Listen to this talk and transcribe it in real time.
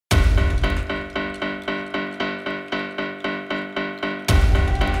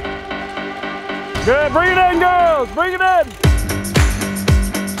Good, bring it in, girls, bring it in.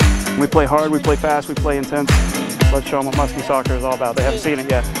 We play hard, we play fast, we play intense. Let's show them what Muskie soccer is all about. They haven't seen it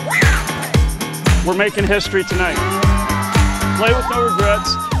yet. We're making history tonight. Play with no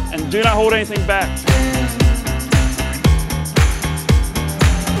regrets and do not hold anything back.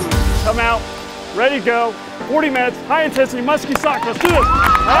 Come out, ready to go. 40 minutes, high intensity, Muskie soccer. Let's do this. All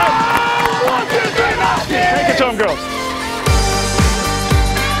right? 1, 2, 3, Muskie! Take it to them, girls.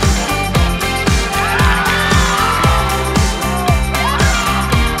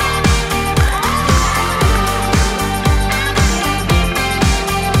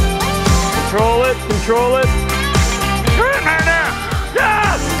 Control it, control it. Come in there now.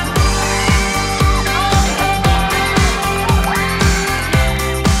 Yes!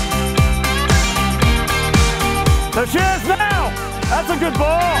 There she is now. That's a good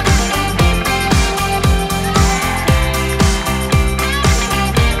ball.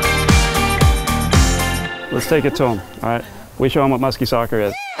 Let's take it to them, all right? We show them what Muskie soccer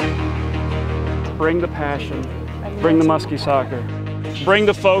is. Bring the passion, bring the Muskie soccer, bring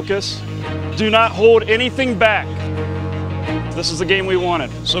the focus. Do not hold anything back. This is the game we wanted,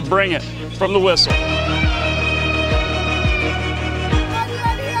 so bring it from the whistle.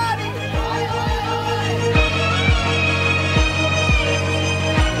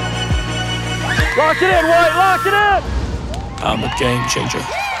 Lock it in, White, lock it in! I'm a game changer.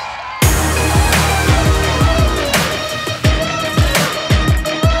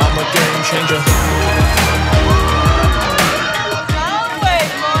 I'm a game changer.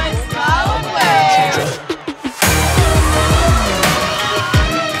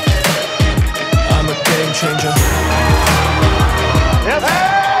 Changer. Yep.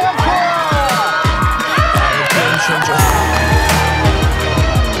 Game changer.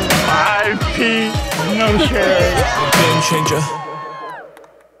 5P, no share. Game changer.